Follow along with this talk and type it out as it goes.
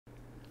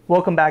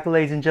Welcome back,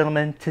 ladies and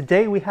gentlemen.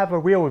 Today we have a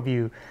reel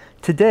review.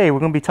 Today we're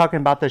going to be talking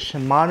about the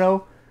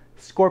Shimano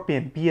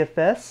Scorpion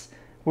BFS.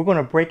 We're going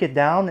to break it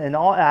down in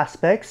all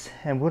aspects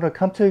and we're going to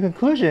come to a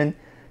conclusion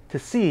to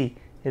see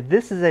if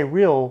this is a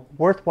reel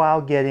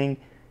worthwhile getting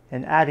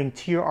and adding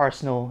to your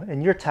arsenal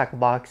in your tackle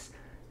box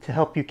to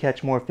help you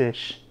catch more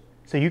fish.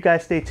 So you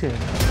guys stay tuned.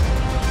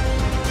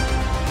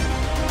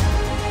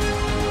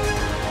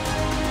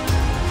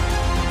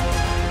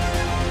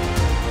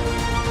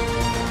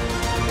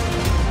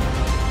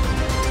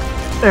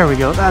 There we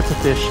go, that's a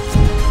fish.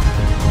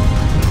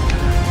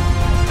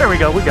 There we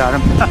go, we got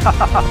him.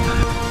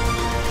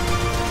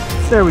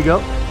 There we go,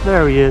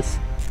 there he is.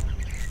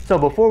 So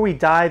before we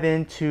dive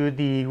into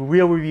the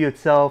reel review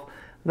itself,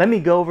 let me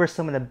go over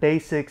some of the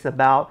basics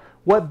about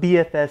what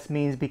BFS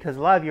means, because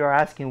a lot of you are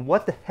asking,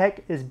 what the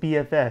heck is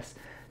BFS?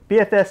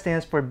 BFS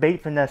stands for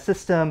Bait Finesse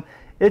System.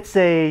 It's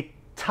a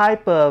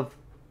type of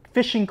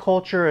fishing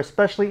culture,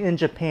 especially in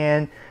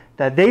Japan,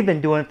 that they've been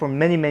doing for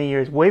many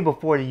years, way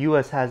before the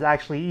US has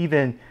actually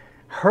even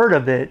heard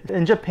of it.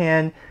 In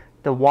Japan,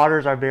 the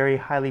waters are very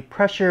highly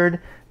pressured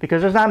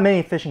because there's not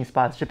many fishing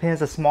spots.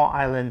 Japan's a small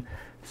island.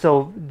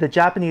 So the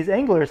Japanese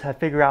anglers have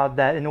figured out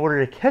that in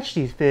order to catch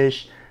these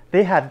fish,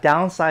 they have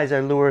downsized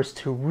their lures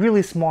to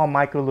really small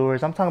micro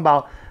lures. I'm talking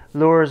about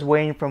lures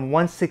weighing from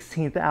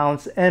 1/16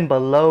 ounce and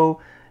below,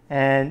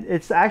 and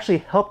it's actually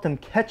helped them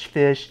catch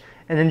fish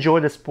and enjoy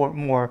the sport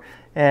more.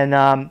 And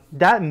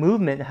that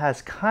movement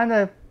has kind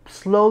of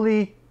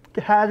slowly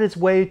had its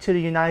way to the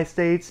United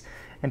States,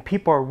 and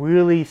people are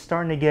really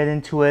starting to get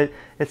into it.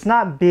 It's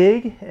not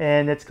big,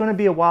 and it's going to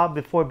be a while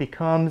before it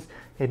becomes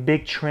a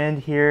big trend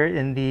here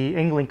in the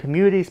angling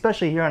community,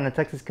 especially here on the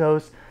Texas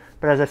coast.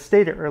 But as I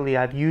stated earlier,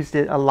 I've used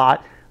it a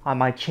lot on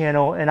my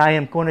channel, and I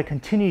am going to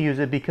continue to use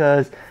it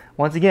because,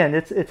 once again,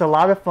 it's a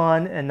lot of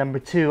fun, and number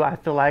two, I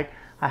feel like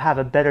I have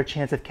a better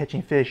chance of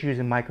catching fish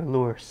using micro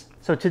lures.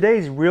 So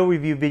today's reel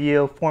review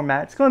video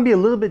format, it's going to be a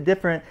little bit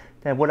different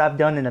than what I've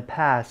done in the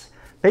past.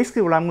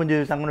 Basically what I'm going to do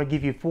is I'm going to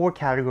give you 4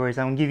 categories.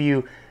 I'm going to give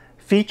you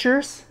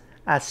features,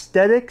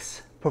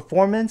 aesthetics,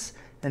 performance,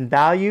 and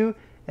value.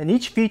 And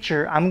each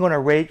feature I'm going to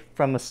rate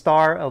from a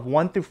star of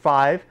 1 through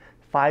 5,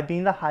 5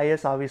 being the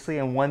highest obviously,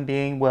 and 1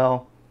 being,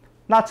 well,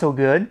 not so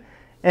good.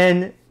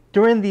 And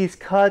during these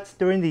cuts,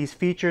 during these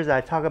features that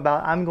I talk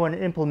about, I'm going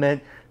to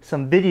implement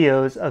some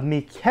videos of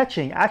me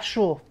catching,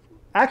 actual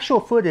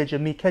footage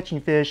of me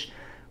catching fish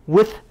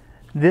with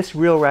this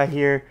reel right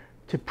here,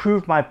 to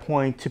prove my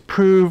point, to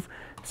prove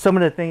some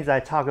of the things I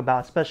talk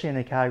about, especially in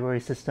the category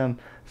system.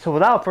 So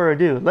without further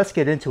ado, let's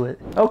get into it.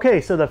 Okay,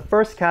 so the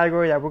first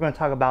category that we're going to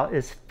talk about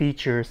is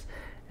features.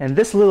 And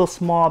this little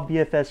small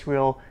BFS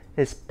reel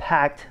is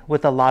packed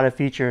with a lot of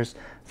features.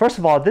 First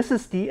of all, this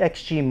is the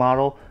XG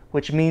model,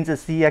 which means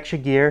it's the extra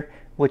gear,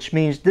 which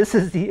means this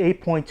is the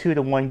 8.2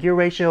 to 1 gear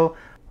ratio.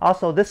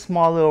 Also, this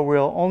small little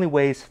reel only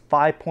weighs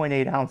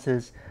 5.8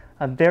 ounces.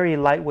 A very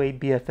lightweight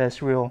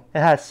BFS reel. It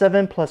has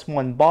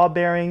 7+1 ball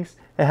bearings.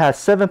 It has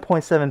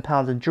 7.7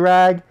 pounds of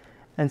drag.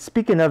 And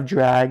speaking of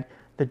drag,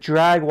 the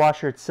drag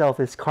washer itself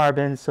is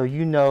carbon, so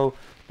you know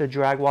the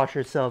drag washer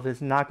itself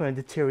is not going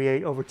to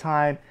deteriorate over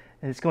time,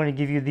 and it's going to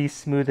give you the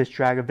smoothest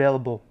drag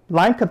available.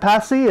 Line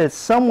capacity is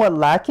somewhat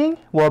lacking.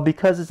 Well,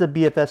 because it's a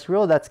BFS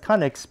reel, that's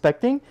kind of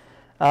expecting.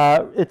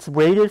 It's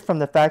rated from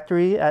the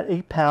factory at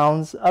 8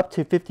 pounds up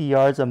to 50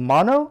 yards of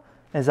mono.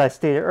 As I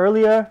stated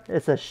earlier,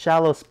 it's a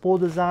shallow spool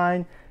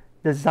design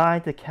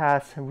designed to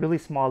cast really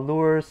small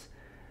lures,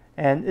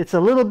 and it's a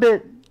little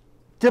bit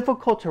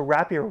difficult to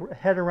wrap your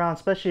head around,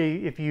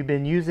 especially if you've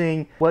been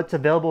using what's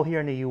available here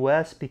in the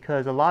US,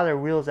 because a lot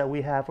of reels that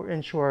we have for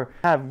inshore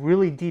have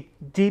really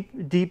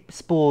deep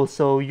spools,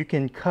 so you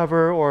can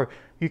cover or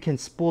you can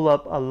spool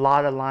up a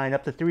lot of line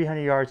up to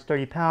 300 yards,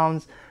 30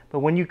 pounds.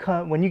 But when you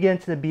get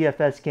into the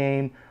BFS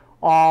game,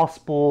 all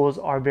spools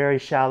are very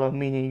shallow,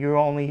 meaning you're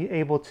only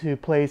able to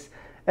place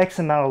X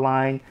amount of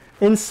line.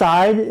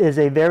 Inside is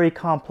a very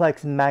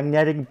complex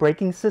magnetic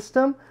braking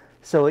system.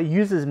 So it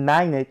uses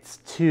magnets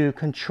to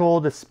control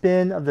the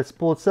spin of the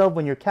spool itself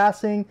when you're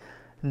casting.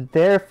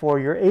 Therefore,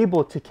 you're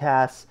able to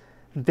cast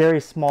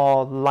very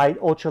small, light,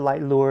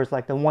 ultralight lures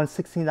like the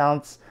 1/16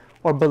 ounce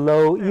or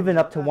below, even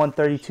up to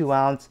 1/32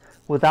 ounce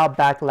without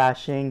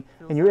backlashing.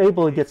 And you're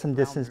able to get some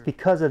distance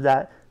because of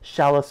that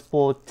shallow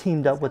spool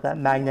teamed up with that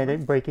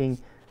magnetic braking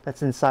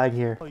that's inside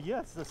here.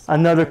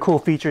 Another cool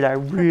feature that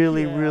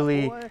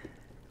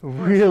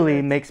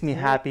really makes me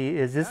happy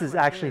is this is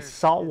actually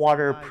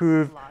saltwater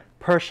approved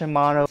per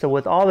Shimano. So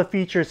with all the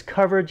features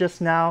covered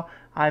just now,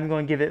 I'm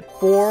going to give it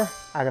 4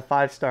 out of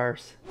 5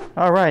 stars.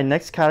 Alright,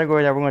 next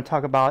category that we're going to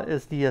talk about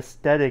is the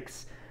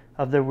aesthetics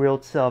of the reel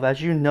itself.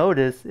 As you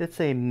notice,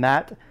 it's a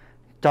matte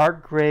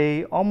dark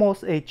gray,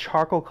 almost a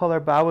charcoal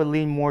color, but I would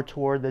lean more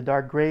toward the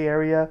dark gray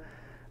area.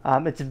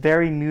 It's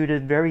very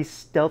muted, very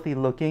stealthy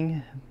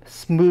looking,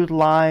 smooth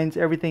lines,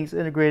 everything's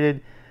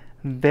integrated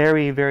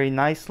very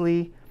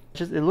nicely.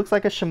 It looks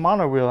like a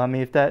Shimano reel. I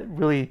mean, if that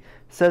really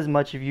says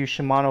much, if you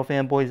Shimano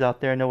fanboys out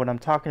there know what I'm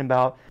talking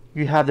about.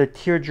 You have the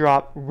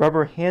teardrop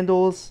rubber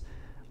handles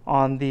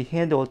on the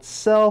handle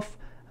itself,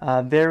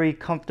 Very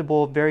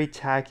comfortable, very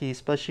tacky,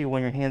 especially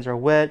when your hands are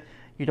wet.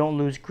 You don't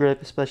lose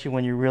grip, especially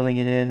when you're reeling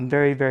it in.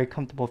 Very, very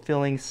comfortable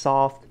feeling,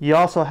 soft. You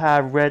also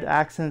have red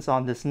accents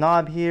on this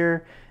knob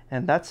here,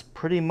 and that's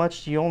pretty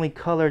much the only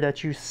color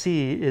that you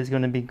see is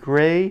going to be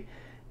gray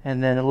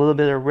and then a little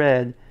bit of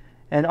red.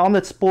 And on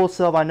the spool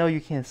itself, I know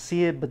you can't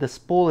see it, but the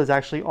spool is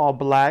actually all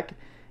black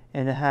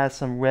and it has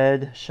some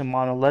red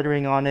Shimano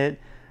lettering on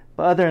it.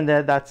 But other than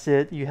that, that's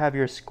it. You have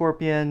your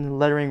Scorpion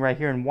lettering right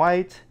here in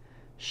white,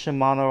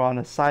 Shimano on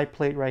the side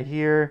plate right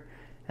here,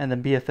 and the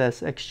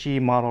BFS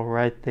XG model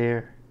right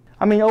there.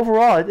 I mean,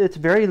 overall, it's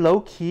very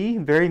low key,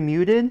 very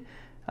muted.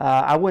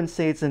 I wouldn't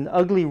say it's an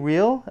ugly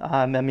reel.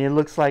 I mean, it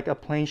looks like a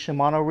plain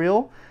Shimano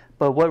reel,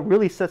 but what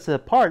really sets it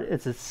apart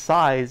is its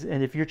size.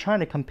 And if you're trying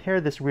to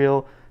compare this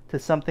reel to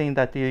something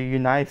that the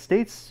United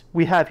States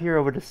we have here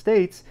over the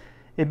States,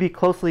 it'd be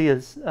closely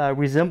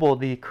resemble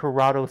the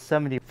Corrado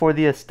 70. For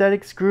the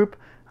aesthetics group,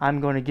 I'm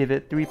going to give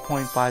it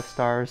 3.5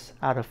 stars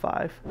out of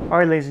 5. All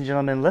right, ladies and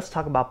gentlemen, let's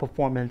talk about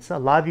performance. A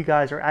lot of you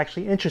guys are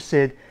actually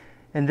interested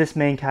in this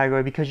main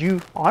category because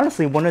you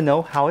honestly want to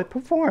know how it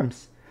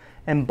performs.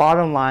 And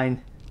bottom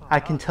line,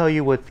 I can tell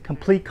you with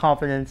complete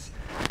confidence,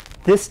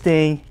 this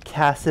thing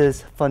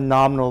casts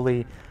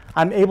phenomenally.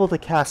 I'm able to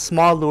cast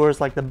small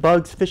lures like the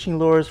Bugs fishing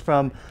lures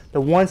from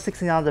the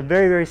 1/16 ounce, a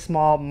very, very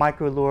small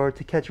micro lure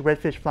to catch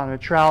redfish, flounder,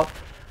 trout.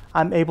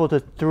 I'm able to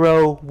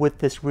throw with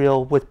this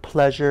reel with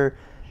pleasure,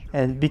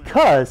 and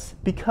because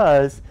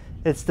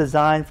it's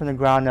designed from the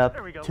ground up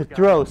to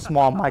throw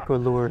small micro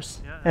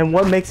lures. And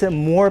what makes it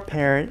more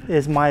apparent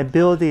is my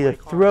ability to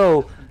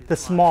throw the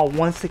small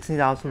 1/16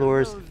 ounce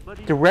lures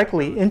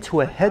directly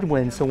into a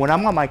headwind. So when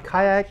I'm on my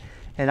kayak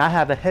and I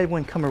have a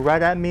headwind coming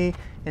right at me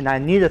and I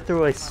need to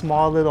throw a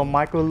small little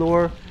micro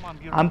lure,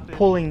 I'm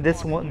pulling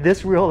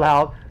this reel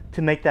out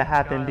to make that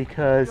happen,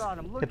 because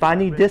if I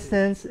need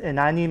distance and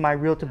I need my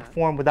reel to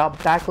perform without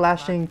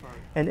backlashing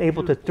and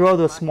able to throw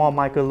those small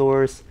micro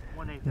lures,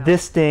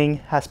 this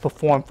thing has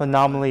performed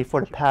phenomenally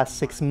for the past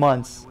 6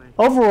 months.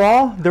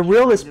 Overall, the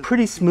reel is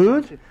pretty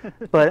smooth,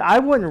 but I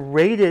wouldn't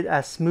rate it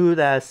as smooth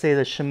as, say,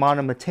 the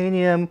Shimano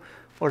Metanium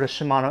or the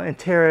Shimano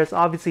Interis.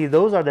 Obviously,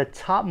 those are the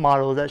top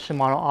models that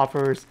Shimano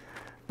offers,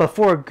 but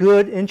for a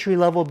good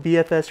entry-level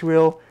BFS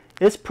reel,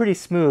 it's pretty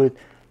smooth.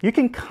 You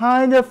can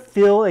kind of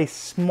feel a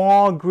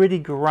small gritty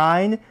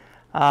grind.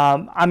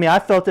 I mean, I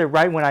felt it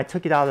right when I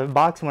took it out of the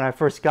box when I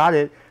first got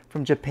it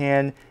from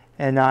Japan,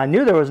 and I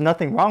knew there was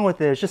nothing wrong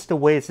with it. It's just the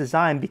way it's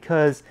designed,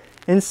 because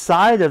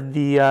inside of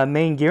the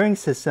main gearing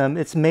system,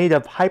 it's made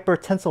of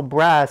hyper-tensile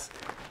brass,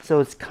 so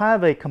it's kind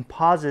of a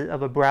composite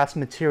of a brass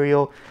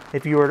material.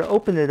 If you were to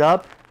open it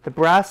up, the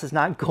brass is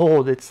not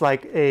gold. It's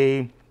like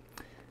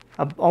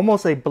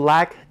almost a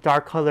black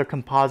dark color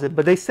composite,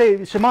 but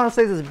Shimano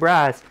says it's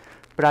brass,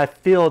 but I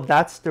feel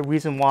that's the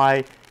reason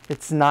why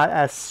it's not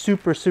as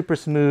super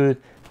smooth.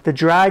 The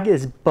drag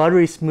is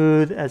buttery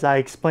smooth, as I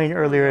explained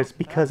earlier. It's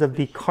because of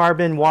the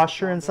carbon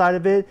washer inside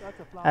of it,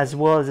 as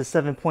well as the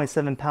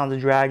 7.7 pounds of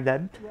drag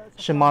that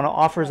Shimano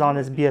offers on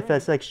its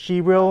BFS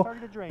XG reel.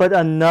 But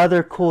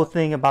another cool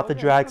thing about the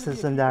drag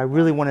system that I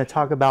really want to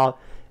talk about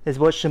is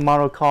what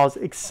Shimano calls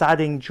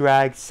exciting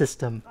drag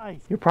system.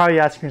 You're probably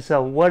asking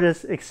yourself, what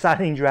is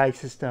exciting drag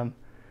system?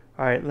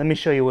 All right, let me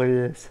show you what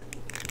it is.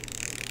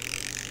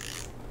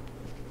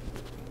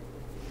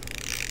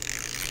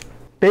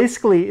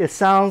 Basically, it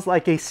sounds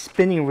like a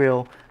spinning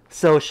reel.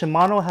 So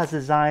Shimano has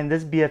designed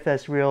this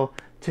BFS reel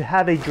to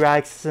have a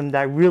drag system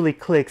that really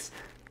clicks,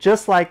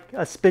 just like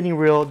a spinning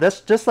reel. That's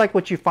just like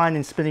what you find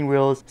in spinning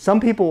reels. Some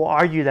people will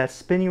argue that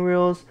spinning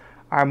reels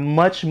are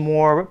much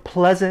more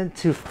pleasant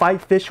to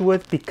fight fish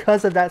with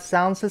because of that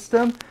sound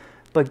system.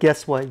 But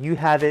guess what? You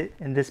have it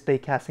in this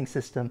bait casting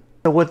system.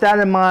 So with that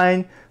in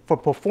mind, for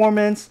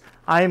performance,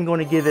 I am going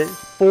to give it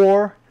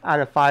 4 out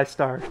of 5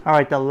 stars. All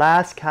right, the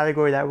last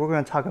category that we're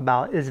going to talk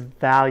about is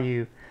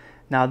value.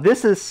 Now,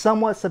 this is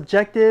somewhat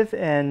subjective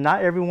and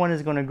not everyone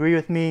is going to agree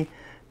with me,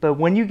 but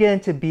when you get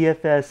into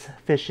BFS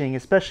fishing,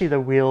 especially the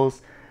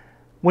reels,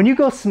 when you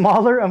go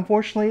smaller,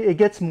 unfortunately, it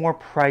gets more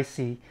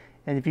pricey.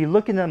 And if you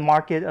look in the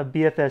market of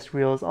BFS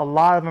reels, a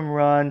lot of them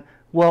run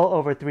well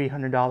over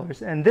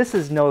 $300, and this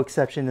is no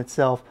exception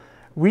itself.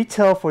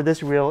 Retail for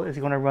this reel is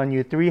going to run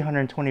you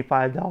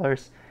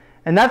 $325.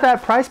 And at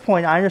that price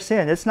point, I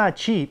understand it's not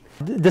cheap,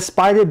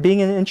 despite it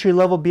being an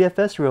entry-level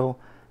BFS reel.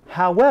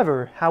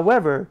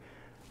 However,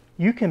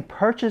 you can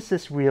purchase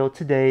this reel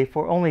today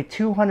for only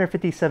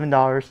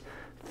 $257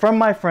 from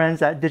my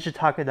friends at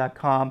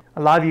digitaka.com.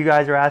 A lot of you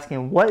guys are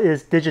asking, what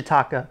is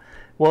Digitaka?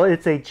 Well,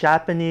 it's a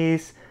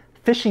Japanese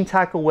fishing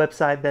tackle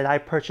website that I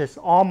purchased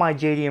all my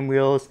JDM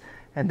reels,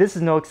 and this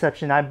is no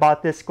exception. I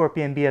bought this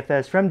Scorpion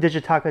BFS from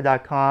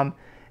digitaka.com.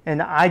 And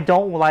I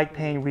don't like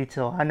paying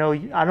retail. I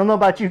don't know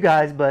about you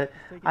guys, but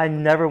I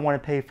never want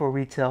to pay for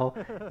retail.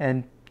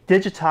 And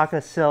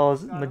Digitaka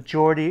sells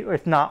majority,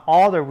 if not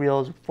all, their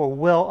reels for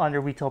well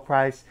under retail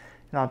price.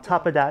 And on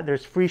top of that,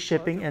 there's free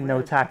shipping and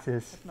no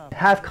taxes.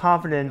 Have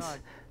confidence,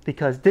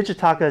 because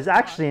Digitaka is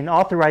actually an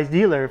authorized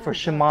dealer for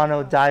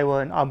Shimano,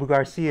 Daiwa, and Abu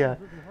Garcia.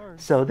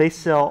 So they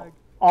sell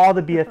all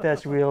the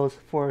BFS reels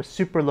for a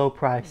super low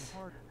price.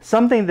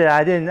 Something that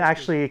I didn't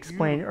actually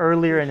explain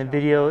earlier in the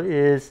video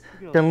is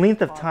the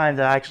length of time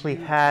that I actually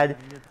had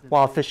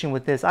while fishing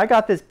with this. I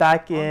got this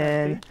back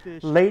in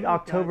late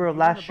October of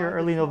last year,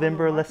 early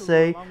November, let's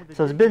say.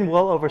 So it's been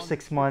well over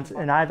 6 months,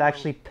 and I've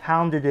actually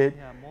pounded it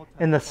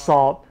in the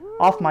salt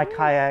off my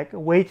kayak,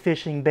 wade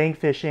fishing, bank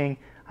fishing.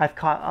 I've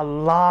caught a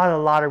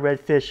lot of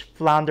redfish,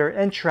 flounder,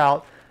 and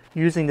trout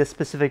using this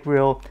specific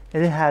reel,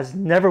 and it has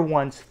never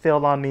once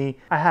failed on me.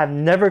 I have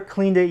never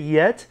cleaned it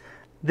yet.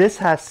 This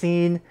has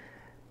seen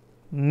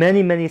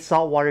many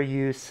saltwater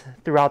use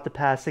throughout the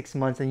past 6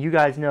 months, and you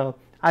guys know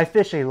I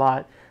fish a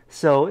lot.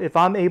 So if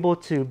I'm able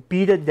to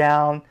beat it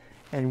down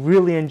and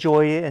really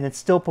enjoy it, and it's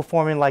still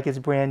performing like it's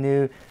brand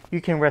new,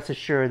 you can rest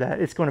assured that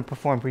it's going to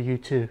perform for you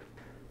too.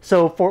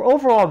 So for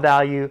overall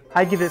value,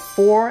 I give it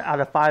 4 out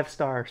of 5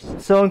 stars.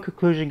 So in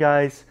conclusion,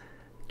 guys,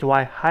 do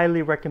I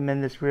highly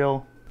recommend this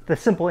reel? The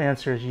simple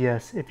answer is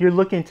yes. If you're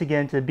looking to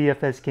get into the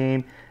BFS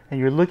game and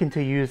you're looking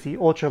to use the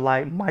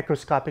ultralight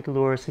microscopic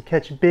lures to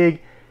catch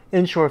big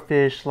inshore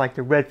fish like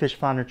the redfish,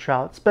 flounder,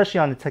 trout, especially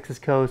on the Texas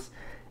coast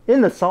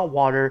in the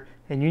saltwater,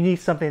 and you need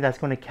something that's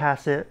going to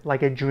cast it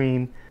like a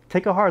dream,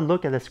 take a hard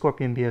look at the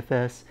Scorpion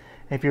BFS.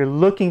 If you're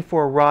looking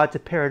for a rod to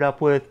pair it up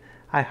with,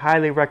 I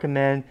highly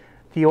recommend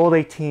the Old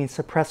 18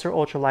 Suppressor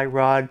Ultralight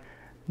rod.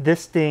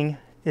 This thing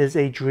is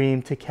a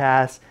dream to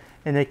cast,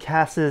 and it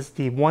casts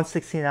the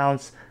 1/16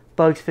 ounce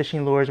bugs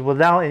fishing lures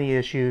without any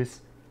issues.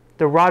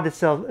 The rod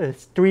itself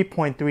is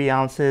 3.3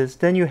 ounces.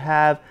 Then you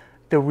have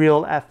the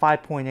reel at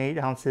 5.8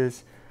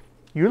 ounces.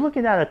 You're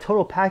looking at a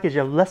total package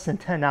of less than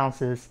 10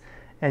 ounces,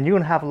 and you're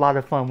gonna have a lot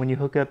of fun when you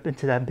hook up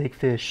into that big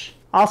fish.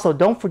 Also,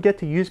 don't forget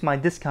to use my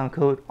discount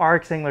code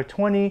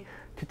RXAngler20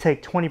 to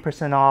take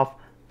 20% off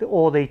the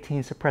Old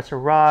 18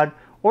 Suppressor rod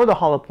or the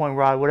hollow point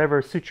rod,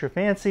 whatever suits your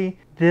fancy.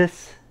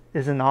 This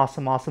is an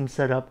awesome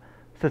setup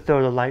to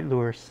throw the light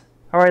lures.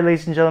 Alright,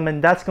 ladies and gentlemen,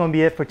 that's going to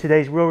be it for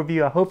today's reel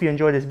review. I hope you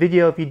enjoyed this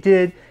video. If you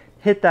did,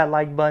 hit that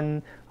like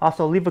button.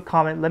 Also, leave a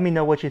comment. Let me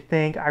know what you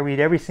think. I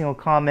read every single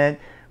comment,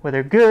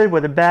 whether good,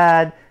 whether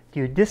bad. Do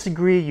you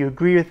disagree? You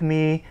agree with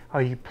me?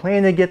 Are you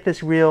planning to get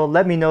this reel?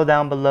 Let me know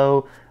down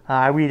below.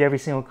 I read every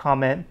single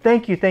comment.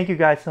 Thank you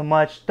guys so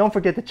much. Don't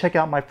forget to check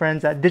out my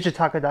friends at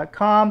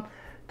digitaco.com.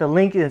 The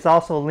link is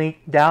also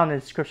linked down in the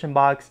description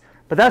box.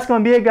 But that's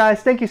going to be it,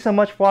 guys. Thank you so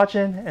much for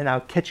watching, and I'll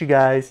catch you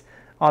guys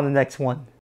on the next one.